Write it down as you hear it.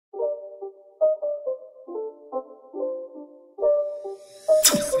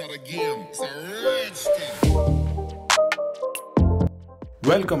again. It's a rich thing.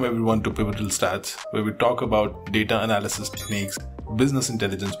 Welcome everyone to Pivotal Stats, where we talk about data analysis techniques, business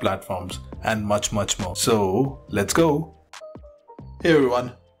intelligence platforms, and much more. So let's go. Hey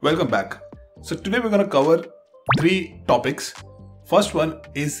everyone, welcome back. So today we're going to cover three topics. First one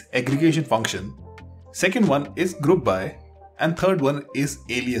is aggregation function. Second one is group by. And third one is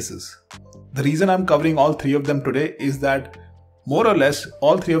aliases. The reason I'm covering all three of them today is that more or less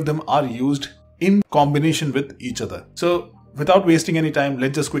all three of them are used in combination with each other. So without wasting any time,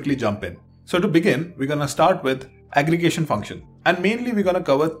 let's just quickly jump in. So to begin, we're going to start with aggregation function. And mainly we're going to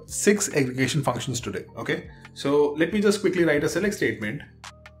cover 6 aggregation functions today. Okay. So let me just quickly write a select statement.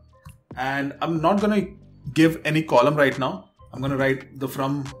 And I'm not going to give any column right now. I'm going to write the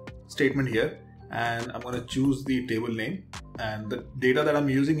from statement here. And I'm going to choose the table name, and the data that I'm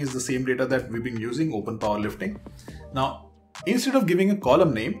using is the same data that we've been using, open powerlifting. Now, instead of giving a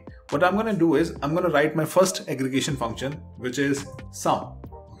column name, what I'm going to do is I'm going to write my first aggregation function, which is sum.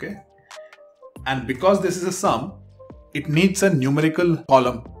 Okay. And because this is a sum, it needs a numerical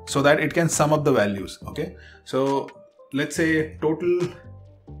column so that it can sum up the values. Okay. So let's say total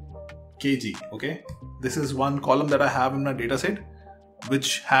kg. Okay. This is one column that I have in my data set,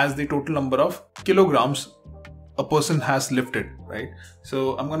 which has the total number of kilograms a person has lifted, right?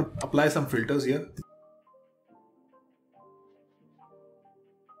 So I'm going to apply some filters here.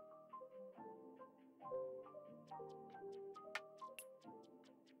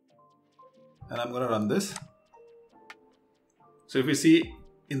 And I'm going to run this. So if you see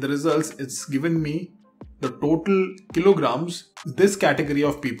in the results, it's given me the total kilograms this category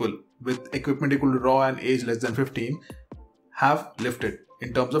of people with equipment equal to raw and age less than 15 have lifted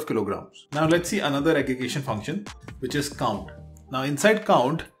in terms of kilograms. Now let's see another aggregation function, which is count. Now inside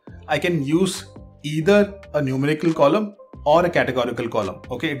count, I can use either a numerical column or a categorical column.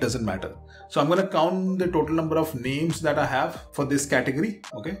 Okay, it doesn't matter. So I'm going to count the total number of names that I have for this category.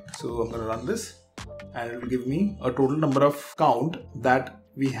 Okay, so I'm going to run this and it will give me a total number of count that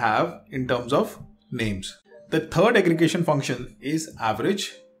we have in terms of names. The third aggregation function is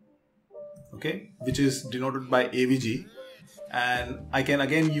average, okay, which is denoted by AVG. And I can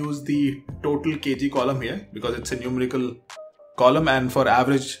again use the total kg column here because it's a numerical column, and for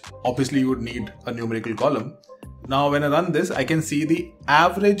average, obviously you would need a numerical column. Now when I run this, I can see the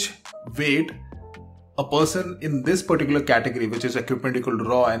average weight a person in this particular category, which is equipment equal to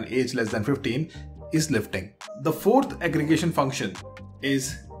raw and age less than 15, is lifting. The fourth aggregation function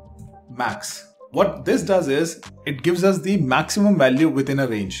is max. What this does is it gives us the maximum value within a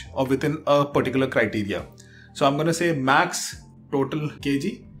range or within a particular criteria. So I'm going to say max total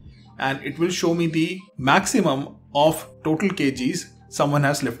kg, and it will show me the maximum of total kgs someone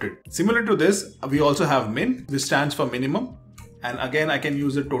has lifted. Similar to this, we also have min, which stands for minimum. And again, I can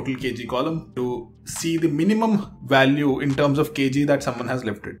use the total kg column to see the minimum value in terms of kg that someone has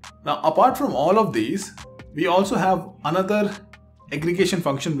lifted. Now, apart from all of these, we also have another aggregation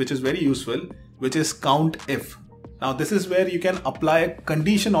function, which is very useful, which is countIf. Now this is where you can apply a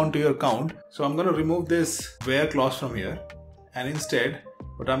condition onto your count. So I'm going to remove this where clause from here. And instead,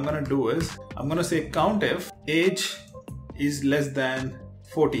 what I'm going to do is I'm going to say countIf age is less than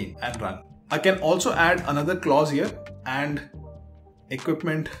 14 and run. I can also add another clause here, and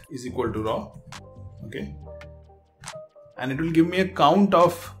equipment is equal to raw. Okay. And it will give me a count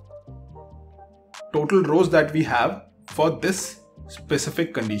of total rows that we have for this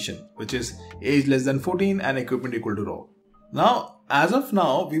specific condition, which is age less than 14 and equipment equal to raw. Now, as of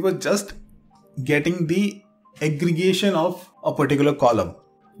now, we were just getting the aggregation of a particular column.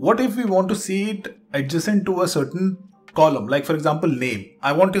 What if we want to see it adjacent to a certain column? Like for example, name.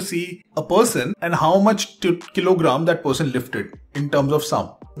 I want to see a person and how much kilogram that person lifted in terms of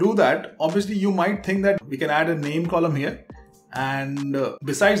sum. Do that. Obviously, you might think that we can add a name column here. And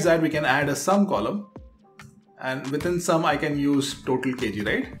besides that, we can add a sum column. And within sum, I can use total kg,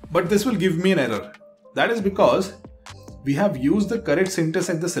 right? But this will give me an error. That is because we have used the correct syntax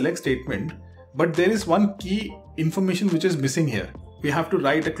at the select statement, but there is one key information which is missing here. We have to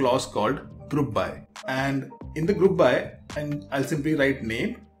write a clause called group by. And in the group by, and I'll simply write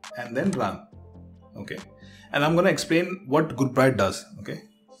name and then run. Okay. And I'm going to explain what group by does. Okay.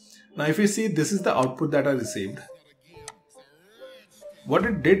 Now, if you see, this is the output that I received. What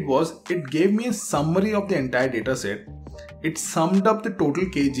it did was it gave me a summary of the entire data set. It summed up the total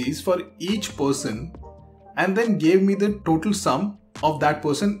kgs for each person and then gave me the total sum of that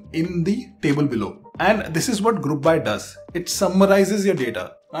person in the table below. And this is what group by does. It summarizes your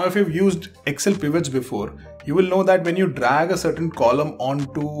data. Now, if you've used Excel pivots before, you will know that when you drag a certain column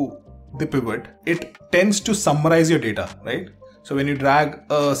onto the pivot, it tends to summarize your data, right? So when you drag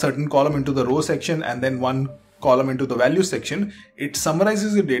a certain column into the row section and then one column into the value section, it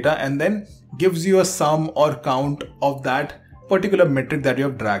summarizes your data and then gives you a sum or count of that particular metric that you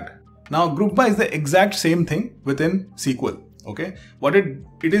have dragged. Now group by is the exact same thing within SQL. Okay, what it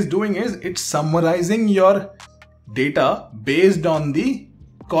is doing is it's summarizing your data based on the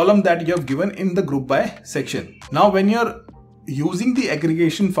column that you have given in the group by section. Now when you're using the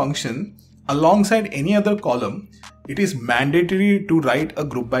aggregation function alongside any other column, it is mandatory to write a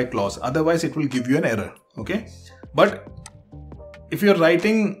group by clause, otherwise it will give you an error. Okay, but if you're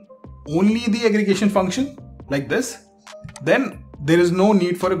writing only the aggregation function like this, then there is no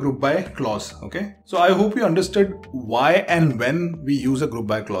need for a group by clause. Okay, so I hope you understood why and when we use a group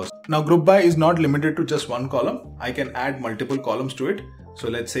by clause. Now group by is not limited to just one column. I can add multiple columns to it. So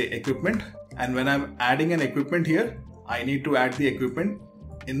let's say equipment, and when I'm adding an equipment here, I need to add the equipment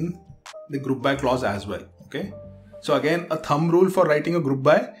in the group by clause as well. Okay, so again, a thumb rule for writing a group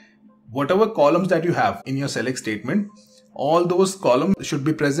by: whatever columns that you have in your select statement, all those columns should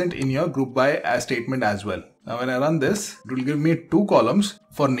be present in your group by as statement as well. Now when I run this, it will give me two columns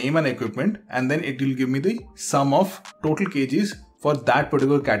for name and equipment, and then it will give me the sum of total kgs for that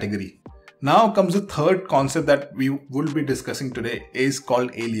particular category. Now comes the third concept that we will be discussing today, is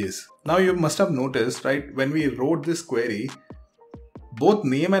called ALIAS. Now you must have noticed, right, when we wrote this query, both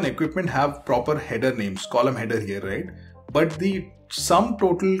name and equipment have proper header names, column header here, right? But the sum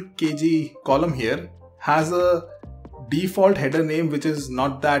total kg column here has a default header name which is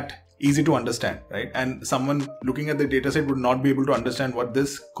not that easy to understand, right? And someone looking at the dataset would not be able to understand what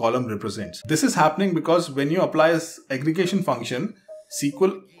this column represents. This is happening because when you apply an aggregation function,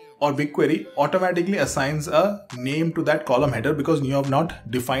 SQL or BigQuery automatically assigns a name to that column header because you have not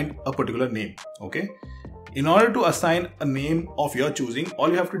defined a particular name. Okay, in order to assign a name of your choosing, all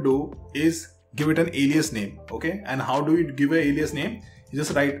you have to do is give it an alias name. Okay, and how do you give an alias name? You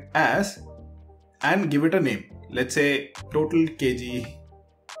just write as and give it a name. Let's say total kg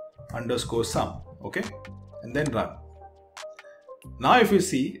underscore sum. Okay, and then run. Now if you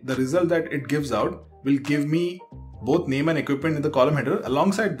see, the result that it gives out will give me both name and equipment in the column header.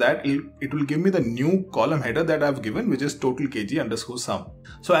 Alongside that, it will give me the new column header that I've given, which is total kg underscore sum.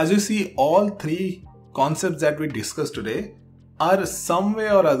 So as you see, all three concepts that we discussed today are some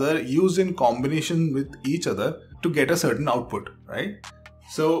way or other used in combination with each other to get a certain output, right?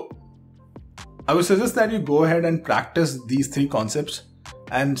 So I would suggest that you go ahead and practice these three concepts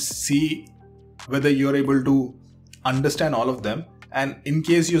and see whether you're able to understand all of them. And in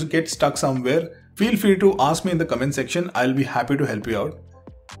case you get stuck somewhere, feel free to ask me in the comment section. I'll be happy to help you out.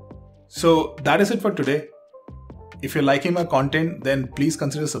 So that is it for today. If you're liking my content, then please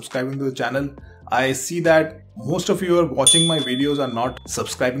consider subscribing to the channel. I see that most of you are watching my videos are not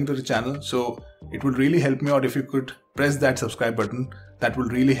subscribing to the channel. So it would really help me out if you could press that subscribe button. That will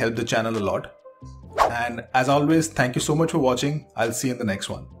really help the channel a lot. And as always, thank you so much for watching. I'll see you in the next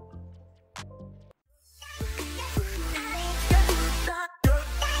one.